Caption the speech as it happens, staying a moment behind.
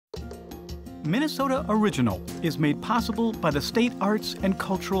Minnesota Original is made possible by the State Arts and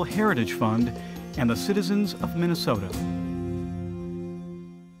Cultural Heritage Fund and the citizens of Minnesota.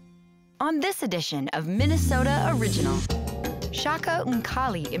 On this edition of Minnesota Original, Chaka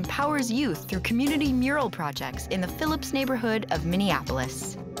Mkali empowers youth through community mural projects in the Phillips neighborhood of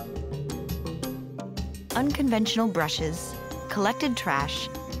Minneapolis. Unconventional brushes, collected trash,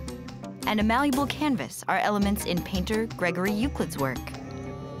 and a malleable canvas are elements in painter Gregory Euclide's work.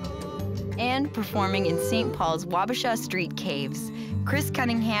 And performing in St. Paul's Wabasha Street Caves, Chris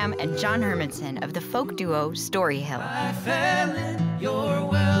Cunningham and John Hermanson of the folk duo Storyhill. I fell in your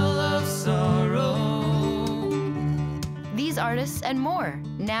well of sorrow. These artists and more,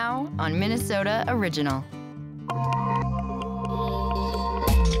 now on Minnesota Original.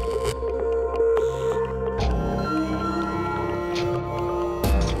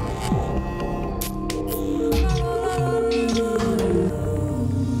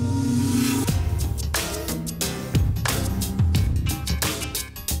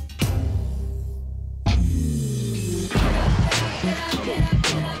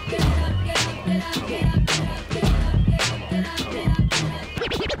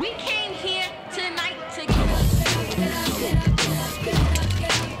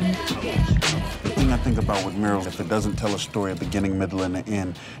 With murals, if it doesn't tell a story at the beginning, middle, and the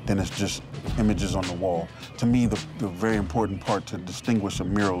end, then it's just images on the wall. To me, the very important part to distinguish a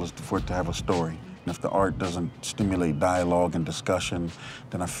mural is for it to have a story. And if the art doesn't stimulate dialogue and discussion,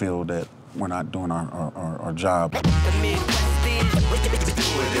 then I feel that we're not doing our job.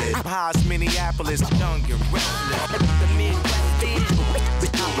 Minneapolis, young and restless.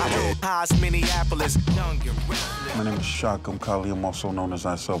 Minneapolis, young and restless. My name is Chaka Mkali. I'm also known as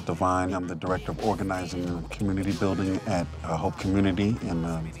I Self Divine. I'm the director of organizing and community building at Hope Community in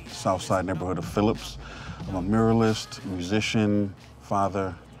the South Side neighborhood of Phillips. I'm a muralist, musician,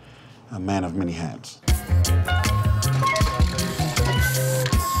 father, a man of many hats.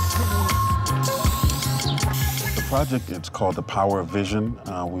 The project, it's called The Power of Vision.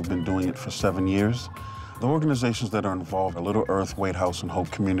 We've been doing it for 7 years. The organizations that are involved are Little Earth, Wade House, and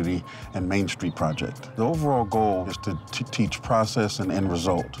Hope Community, and Main Street Project. The overall goal is to teach process and end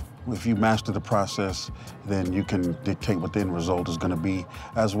result. If you master the process, then you can dictate what the end result is going to be,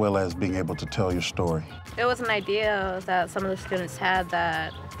 as well as being able to tell your story. It was an idea that some of the students had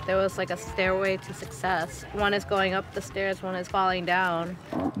that there was like a stairway to success. One is going up the stairs, one is falling down.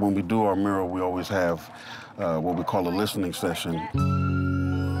 When we do our mural, we always have what we call a listening session.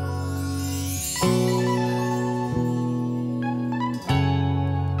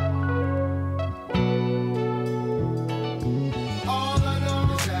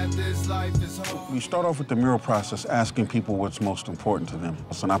 We start off with the mural process, asking people what's most important to them.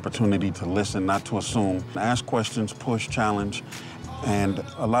 It's an opportunity to listen, not to assume. Ask questions, push, challenge. And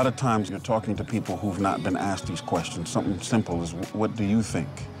a lot of times you're talking to people who've not been asked these questions. Something simple is, what do you think?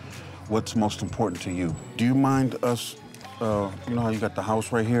 What's most important to you? Do you mind us, you know how you got the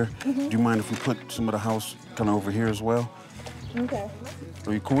house right here? Mm-hmm. Do you mind if we put some of the house kind of over here as well? Okay.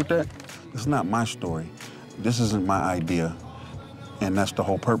 Are you cool with that? It's not my story. This isn't my idea. And that's the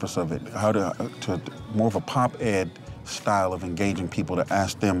whole purpose of it. How to more of a pop ed style of engaging people, to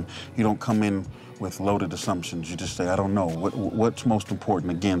ask them. You don't come in with loaded assumptions. You just say, I don't know. What's most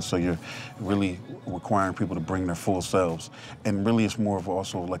important, again, so you're really requiring people to bring their full selves. And really it's more of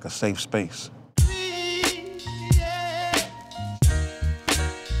also like a safe space.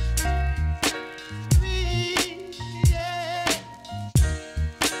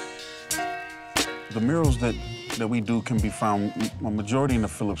 The murals that we do can be found a majority in the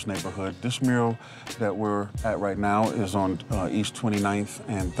Phillips neighborhood. This mural that we're at right now is on East 29th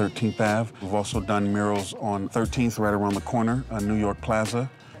and 13th Ave. We've also done murals on 13th, right around the corner, on New York Plaza.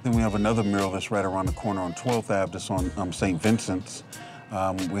 Then we have another mural that's right around the corner on 12th Ave that's on St. Vincent's.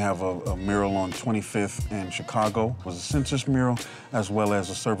 We have a mural on 25th and Chicago. It was a census mural, as well as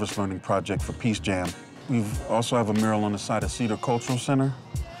a service learning project for Peace Jam. We also have a mural on the side of Cedar Cultural Center.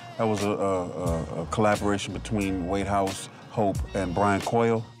 That was a collaboration between Wade House, Hope, and Brian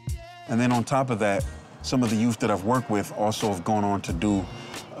Coyle. And then on top of that, some of the youth that I've worked with also have gone on to do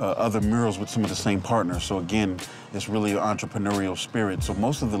other murals with some of the same partners. So again, it's really an entrepreneurial spirit. So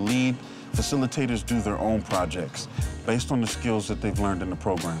most of the lead facilitators do their own projects based on the skills that they've learned in the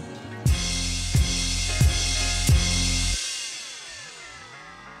program.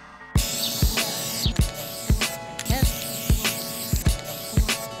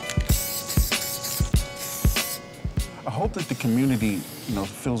 I hope that the community,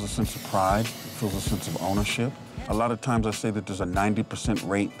 feels a sense of pride, feels a sense of ownership, A lot of times I say that there's a 90%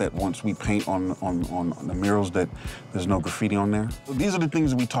 rate that once we paint on the murals that there's no graffiti on there. These are the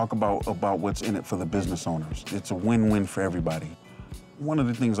things that we talk about what's in it for the business owners. It's a win-win for everybody. One of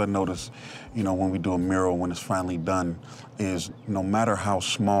the things I notice, you know, when we do a mural, when it's finally done, is no matter how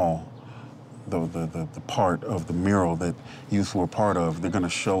small the part of the mural that youth were part of, they're going to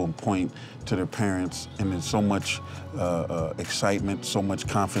show and point to their parents, and there's so much excitement, so much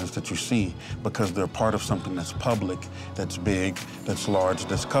confidence that you see because they're part of something that's public, that's big, that's large,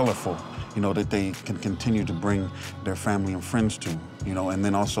 that's colorful, you know, that they can continue to bring their family and friends to, you know, and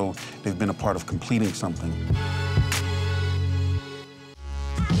then also they've been a part of completing something.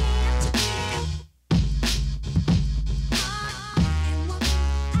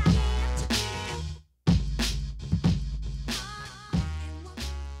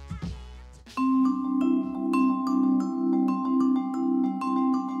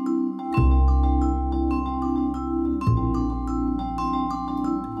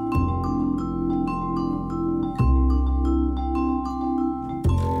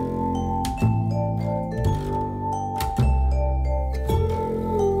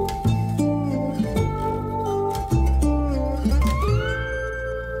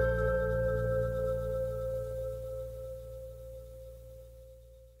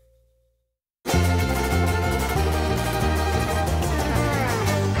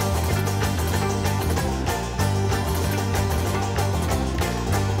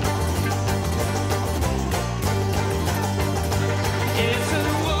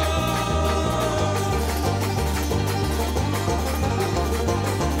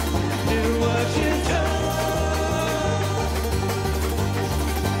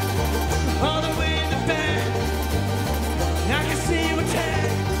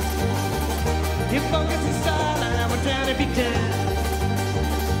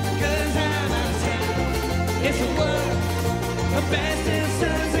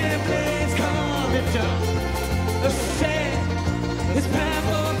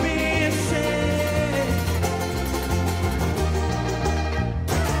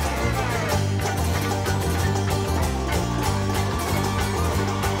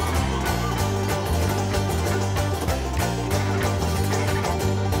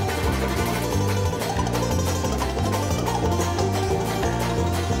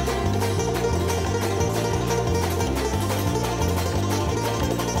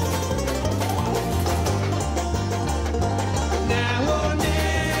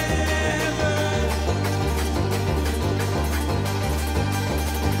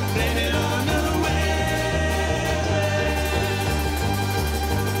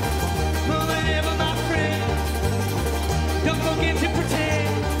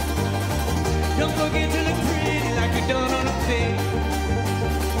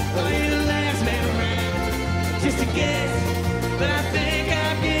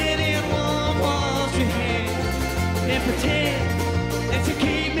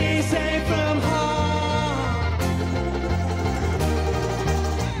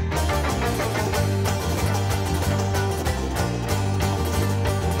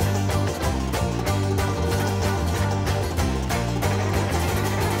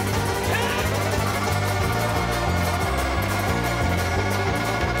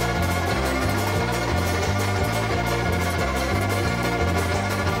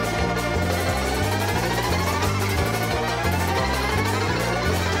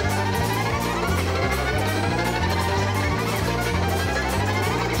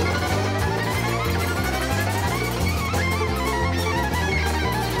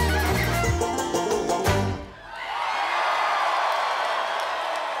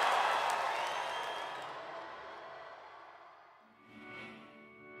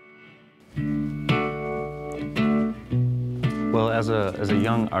 Well, as a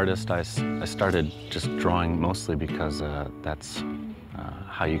young artist, I started just drawing mostly because that's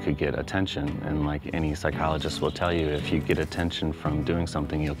how you could get attention. And like any psychologist will tell you, if you get attention from doing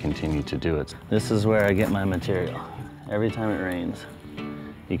something, you'll continue to do it. This is where I get my material. Every time it rains,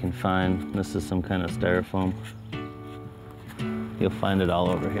 you can find, this is some kind of styrofoam. You'll find it all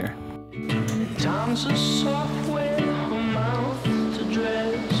over here. Time's a soft way for mouth to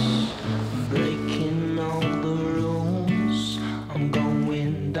dress, breaking all the rules. I'm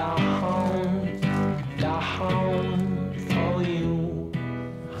going down for you.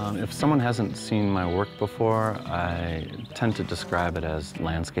 If someone hasn't seen my work before, I tend to describe it as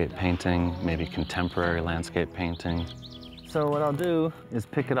landscape painting, maybe contemporary landscape painting. So what I'll do is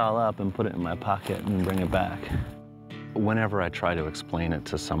pick it all up and put it in my pocket and bring it back. Whenever I try to explain it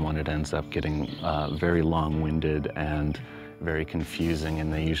to someone, it ends up getting very long-winded, and very confusing,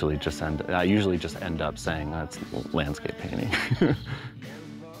 and they usually just I usually just end up saying that's landscape painting.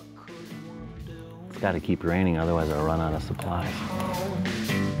 It's got to keep raining, otherwise I'll run out of supplies.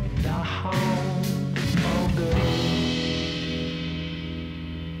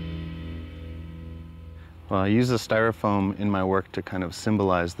 Well, I use the styrofoam in my work to kind of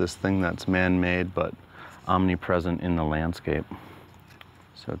symbolize this thing that's man-made but omnipresent in the landscape.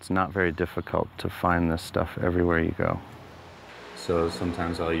 So it's not very difficult to find this stuff everywhere you go. So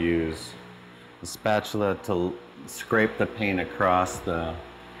sometimes I'll use a spatula to scrape the paint across the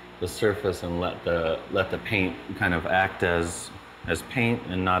surface and let the paint kind of act as paint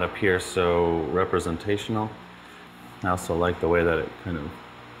and not appear so representational. I also like the way that it kind of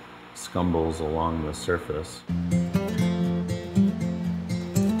scumbles along the surface.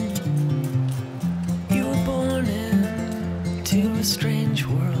 You were born into a strange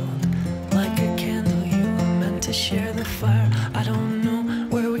world, like a candle you were meant to share the fire. I don't know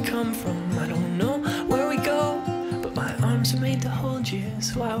where we come from, I don't know where we go, but my arms are made to hold you,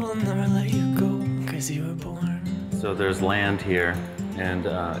 so I will never let you go, 'cause you were born. So there's land here, and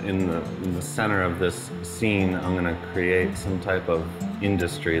in the center of this scene, I'm going to create some type of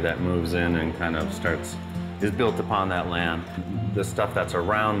industry that moves in and kind of is built upon that land. The stuff that's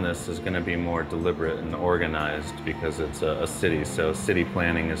around this is going to be more deliberate and organized because it's a city, so city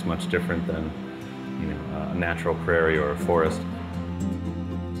planning is much different than, you know, a natural prairie or a forest.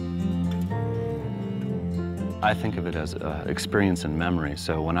 I think of it as experience and memory.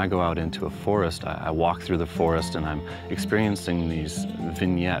 So when I go out into a forest, I walk through the forest and I'm experiencing these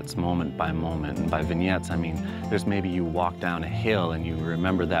vignettes moment by moment. And by vignettes, I mean, there's maybe you walk down a hill and you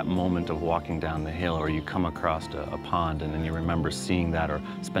remember that moment of walking down the hill, or you come across a pond and then you remember seeing that or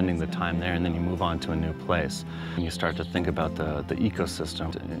spending the time there, and then you move on to a new place. And you start to think about the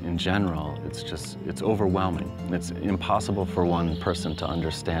ecosystem in general. It's overwhelming. It's impossible for one person to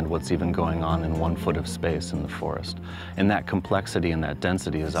understand what's even going on in 1 foot of space in the forest. And that complexity and that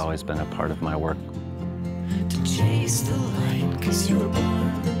density has always been a part of my work. To chase the light, 'cause you were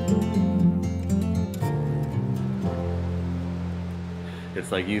born.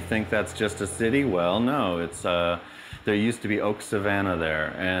 It's like, you think that's just a city? Well, no, it's there used to be oak savanna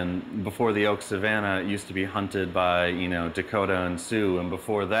there, and before the oak savanna, it used to be hunted by, you know, Dakota and Sioux, and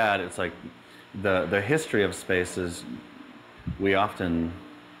before that, it's like the history of spaces we often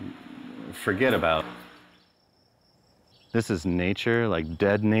forget about. This is nature, like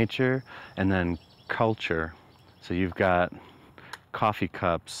dead nature, and then culture. So you've got coffee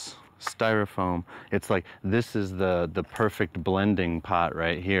cups, styrofoam. It's like, this is the perfect blending pot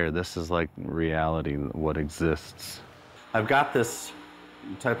right here. This is like reality, what exists. I've got this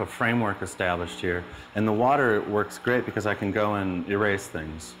type of framework established here, and the water works great because I can go and erase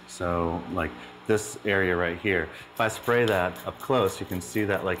things. So like this area right here, if I spray that up close, you can see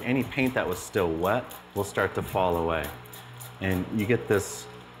that like any paint that was still wet will start to fall away. And you get this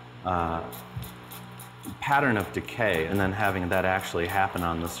pattern of decay, and then having that actually happen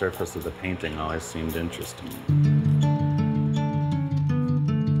on the surface of the painting always seemed interesting.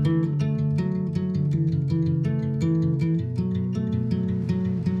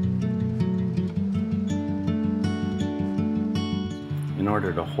 In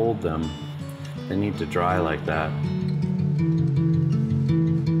order to hold them, they need to dry like that.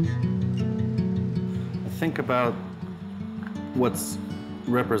 Think about what's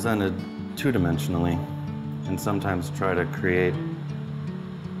represented two-dimensionally, and sometimes try to create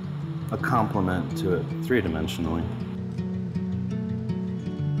a complement to it three-dimensionally.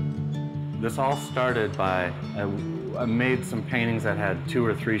 This all started by, I made some paintings that had 2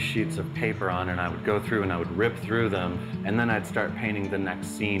 or 3 sheets of paper on it, and I would go through and I would rip through them, and then I'd start painting the next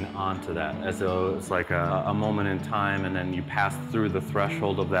scene onto that, as though it's like a moment in time, and then you pass through the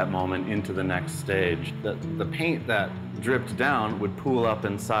threshold of that moment into the next stage. The paint that dripped down would pool up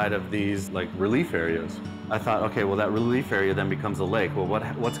inside of these like relief areas. I thought, okay, well that relief area then becomes a lake. Well,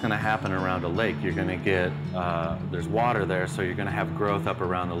 what's going to happen around a lake? You're going to get, there's water there, so you're going to have growth up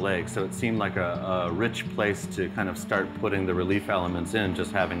around the lake. So it seemed like a rich place to kind of start putting the relief elements in,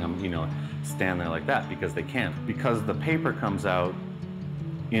 just having them, you know, stand there like that, because they can't. Because the paper comes out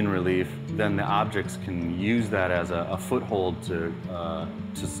in relief, then the objects can use that as a foothold to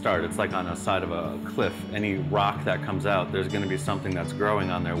start. It's like on the side of a cliff. Any rock that comes out, there's going to be something that's growing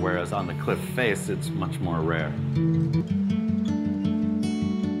on there, whereas on the cliff face, it's much more rare.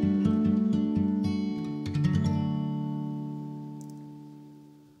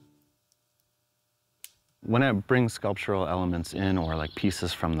 When I bring sculptural elements in, or like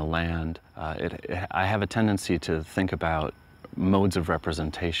pieces from the land, I have a tendency to think about modes of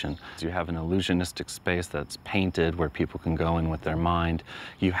representation. You have an illusionistic space that's painted where people can go in with their mind.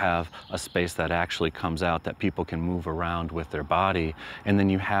 You have a space that actually comes out that people can move around with their body. And then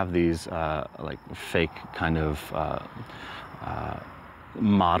you have these like fake kind of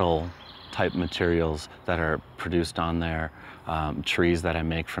model type materials that are produced on there. Trees that I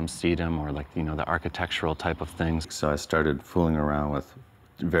make from sedum, or like, you know, the architectural type of things. So I started fooling around with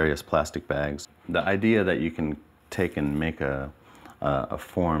various plastic bags. The idea that you can take and make a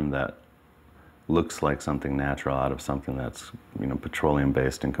form that looks like something natural out of something that's, you know,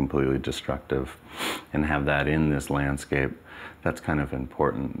 petroleum-based and completely destructive, and have that in this landscape, that's kind of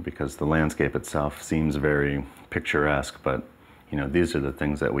important, because the landscape itself seems very picturesque, but you know, these are the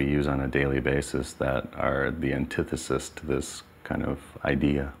things that we use on a daily basis that are the antithesis to this kind of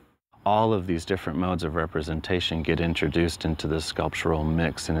idea. All of these different modes of representation get introduced into this sculptural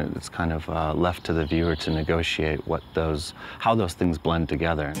mix, and it's kind of left to the viewer to negotiate how those things blend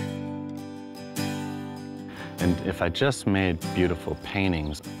together. And if I just made beautiful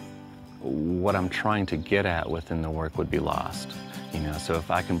paintings, what I'm trying to get at within the work would be lost. You know, so if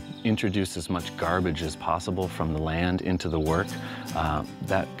I can introduce as much garbage as possible from the land into the work,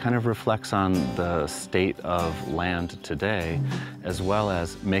 that kind of reflects on the state of land today, as well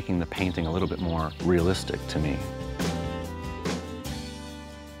as making the painting a little bit more realistic to me.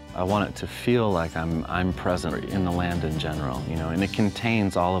 I want it to feel like I'm present in the land in general, you know, and it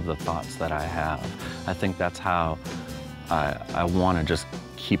contains all of the thoughts that I have. I think that's how I want to just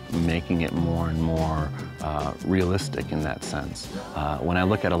keep making it more and more realistic in that sense. When I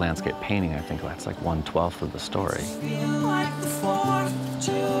look at a landscape painting, I think that's like 1/12 of the story. Like the 4th of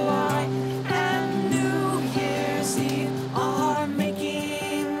July and New Year's Eve are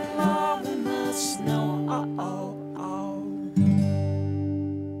making love in the snow.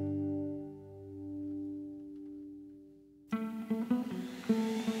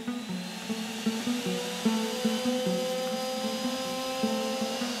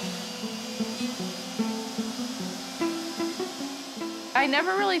 I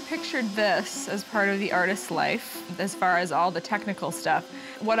never really pictured this as part of the artist's life, as far as all the technical stuff.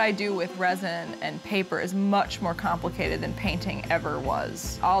 What I do with resin and paper is much more complicated than painting ever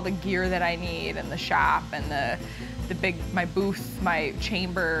was. All the gear that I need, and the shop, and my booth, my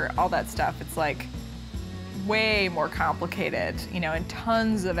chamber, all that stuff, it's like way more complicated, you know, and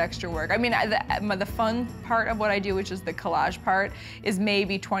tons of extra work. I mean, the fun part of what I do, which is the collage part, is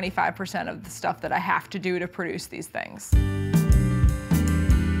maybe 25% of the stuff that I have to do to produce these things.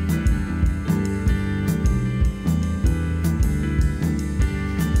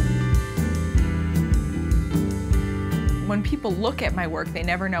 When people look at my work, they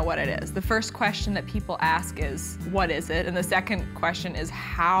never know what it is. The first question that people ask is, what is it? And the second question is,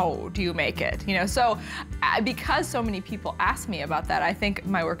 how do you make it? You know, so because so many people ask me about that, I think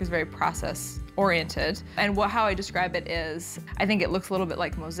my work is very process-oriented. And how I describe it is, I think it looks a little bit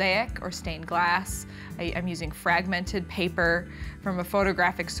like mosaic or stained glass. I'm using fragmented paper from a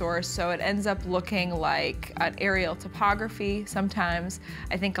photographic source, so it ends up looking like an aerial topography sometimes.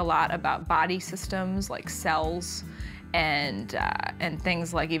 I think a lot about body systems, like cells, and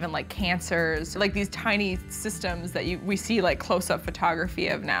things like even like cancers, like these tiny systems that we see like close-up photography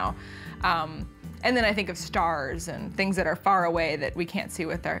of now. And then I think of stars and things that are far away that we can't see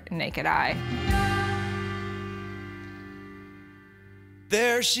with our naked eye.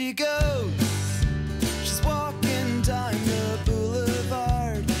 There she goes. She's walking down the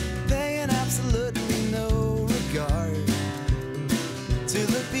boulevard, paying absolutely no regard to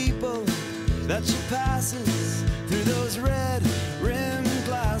the people that she passes through those red rimmed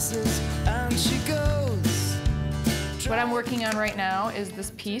glasses, and she goes. What I'm working on right now is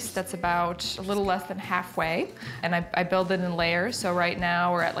this piece that's about a little less than halfway, and I build it in layers. So right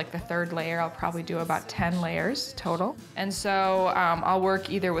now we're at like the 3rd layer. I'll probably do about 10 layers total. And so I'll work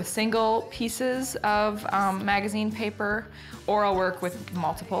either with single pieces of magazine paper, or I'll work with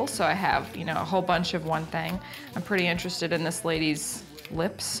multiple. So I have, you know, a whole bunch of one thing. I'm pretty interested in this lady's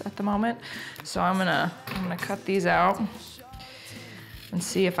lips at the moment. So I'm gonna cut these out and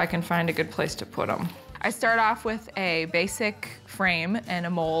see if I can find a good place to put them. I start off with a basic frame and a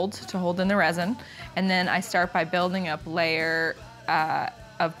mold to hold in the resin, and then I start by building up layer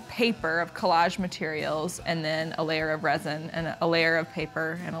of paper, of collage materials, and then a layer of resin, and a layer of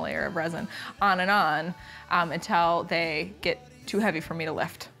paper, and a layer of resin, on and on, until they get too heavy for me to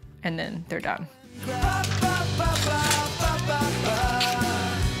lift, and then they're done.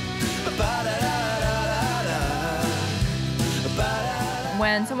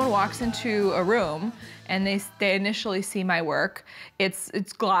 When someone walks into a room and they initially see my work, it's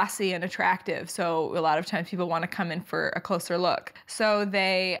glossy and attractive, so a lot of times people want to come in for a closer look. So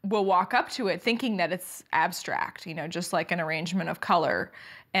they will walk up to it thinking that it's abstract, you know, just like an arrangement of color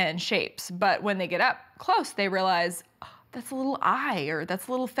and shapes. But when they get up close, they realize, oh, that's a little eye, or that's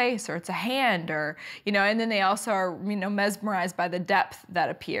a little face, or it's a hand, or, you know, and then they also are, you know, mesmerized by the depth that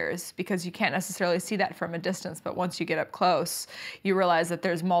appears, because you can't necessarily see that from a distance, but once you get up close, you realize that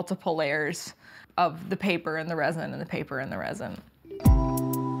there's multiple layers of the paper and the resin and the paper and the resin.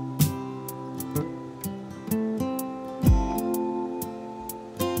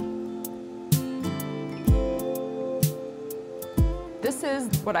 This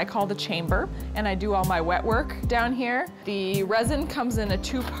is what I call the chamber, and I do all my wet work down here. The resin comes in a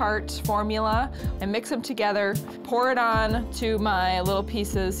 2-part formula. I mix them together, pour it on to my little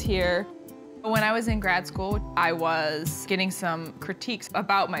pieces here. When I was in grad school, I was getting some critiques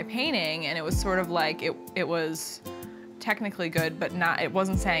about my painting, and it was sort of like it was technically good, but it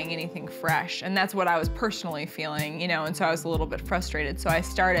wasn't saying anything fresh. And that's what I was personally feeling, you know, and so I was a little bit frustrated. So I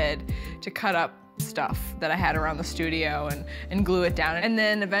started to cut up stuff that I had around the studio and glue it down. And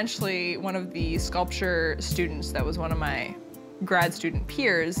then eventually one of the sculpture students that was one of my grad student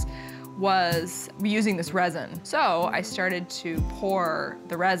peers was using this resin. So I started to pour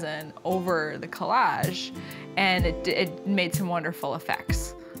the resin over the collage, and it made some wonderful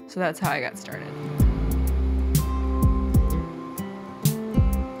effects. So that's how I got started.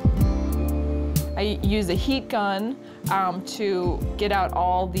 I use a heat gun to get out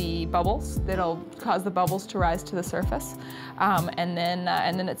all the bubbles that'll cause the bubbles to rise to the surface, and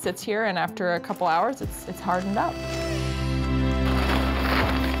then it sits here, and after a couple hours, it's hardened up.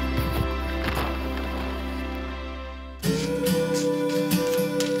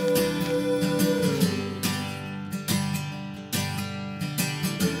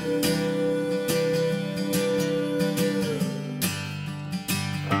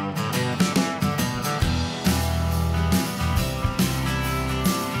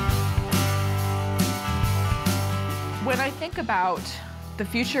 When I think about the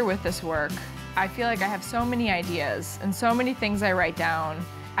future with this work, I feel like I have so many ideas and so many things I write down.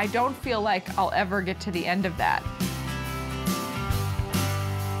 I don't feel like I'll ever get to the end of that.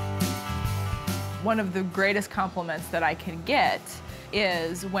 One of the greatest compliments that I can get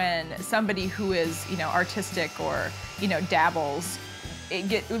is when somebody who is, you know, artistic or, you know, dabbles,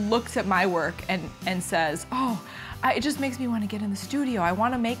 looks at my work and says, oh, it just makes me want to get in the studio. I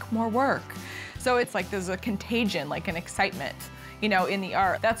want to make more work. So it's like there's a contagion, like an excitement, you know, in the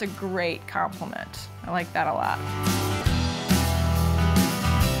art. That's a great compliment. I like that a lot.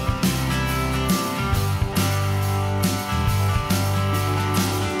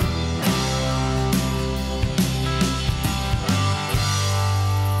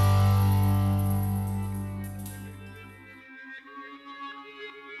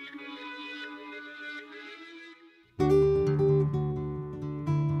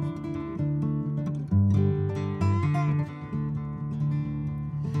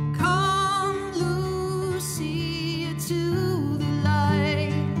 Come, Lucy,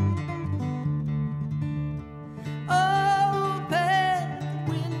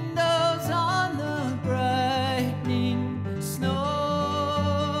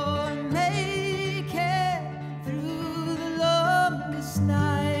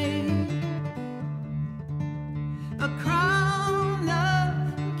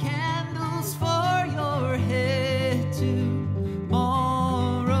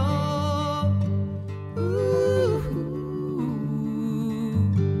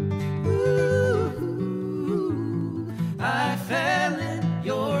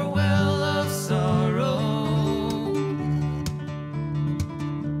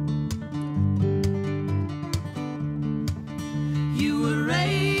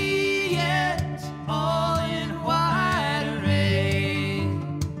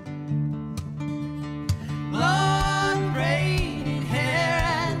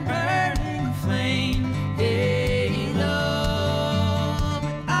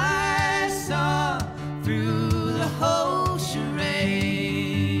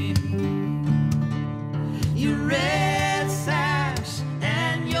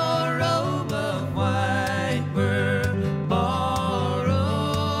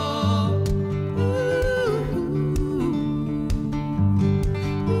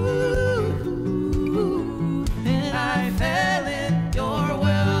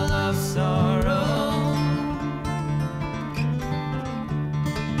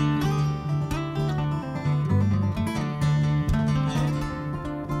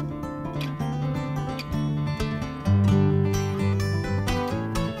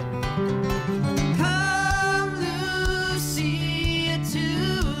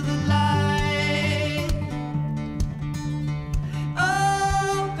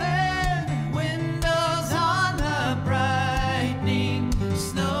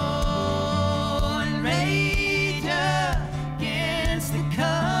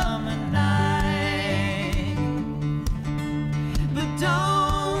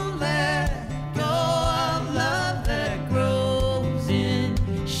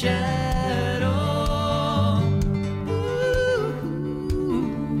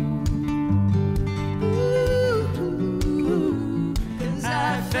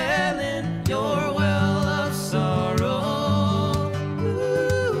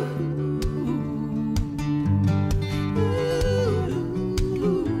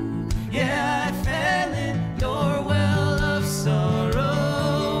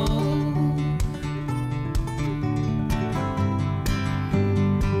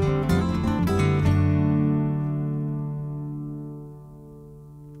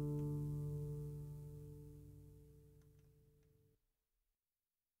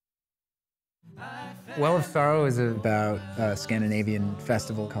 Well of Sorrow is about a Scandinavian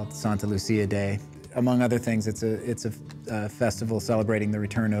festival called Santa Lucia Day. Among other things, it's a festival celebrating the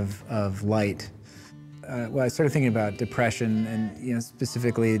return of light. Well, I started thinking about depression and,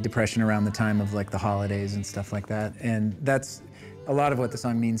 specifically depression around the time of like the holidays and stuff like that. And that's a lot of what the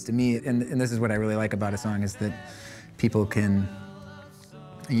song means to me. And this is what I really like about a song, is that people can,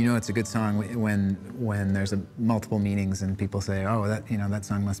 it's a good song when there's multiple meanings and people say, oh, that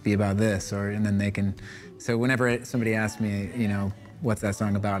song must be about this, and then they can. So whenever somebody asks me, what's that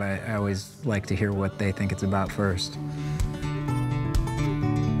song about, I always like to hear what they think it's about first.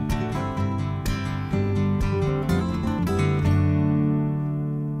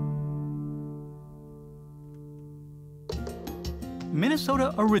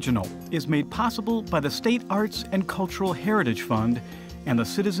 Minnesota Original is made possible by the State Arts and Cultural Heritage Fund and the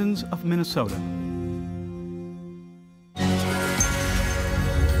citizens of Minnesota.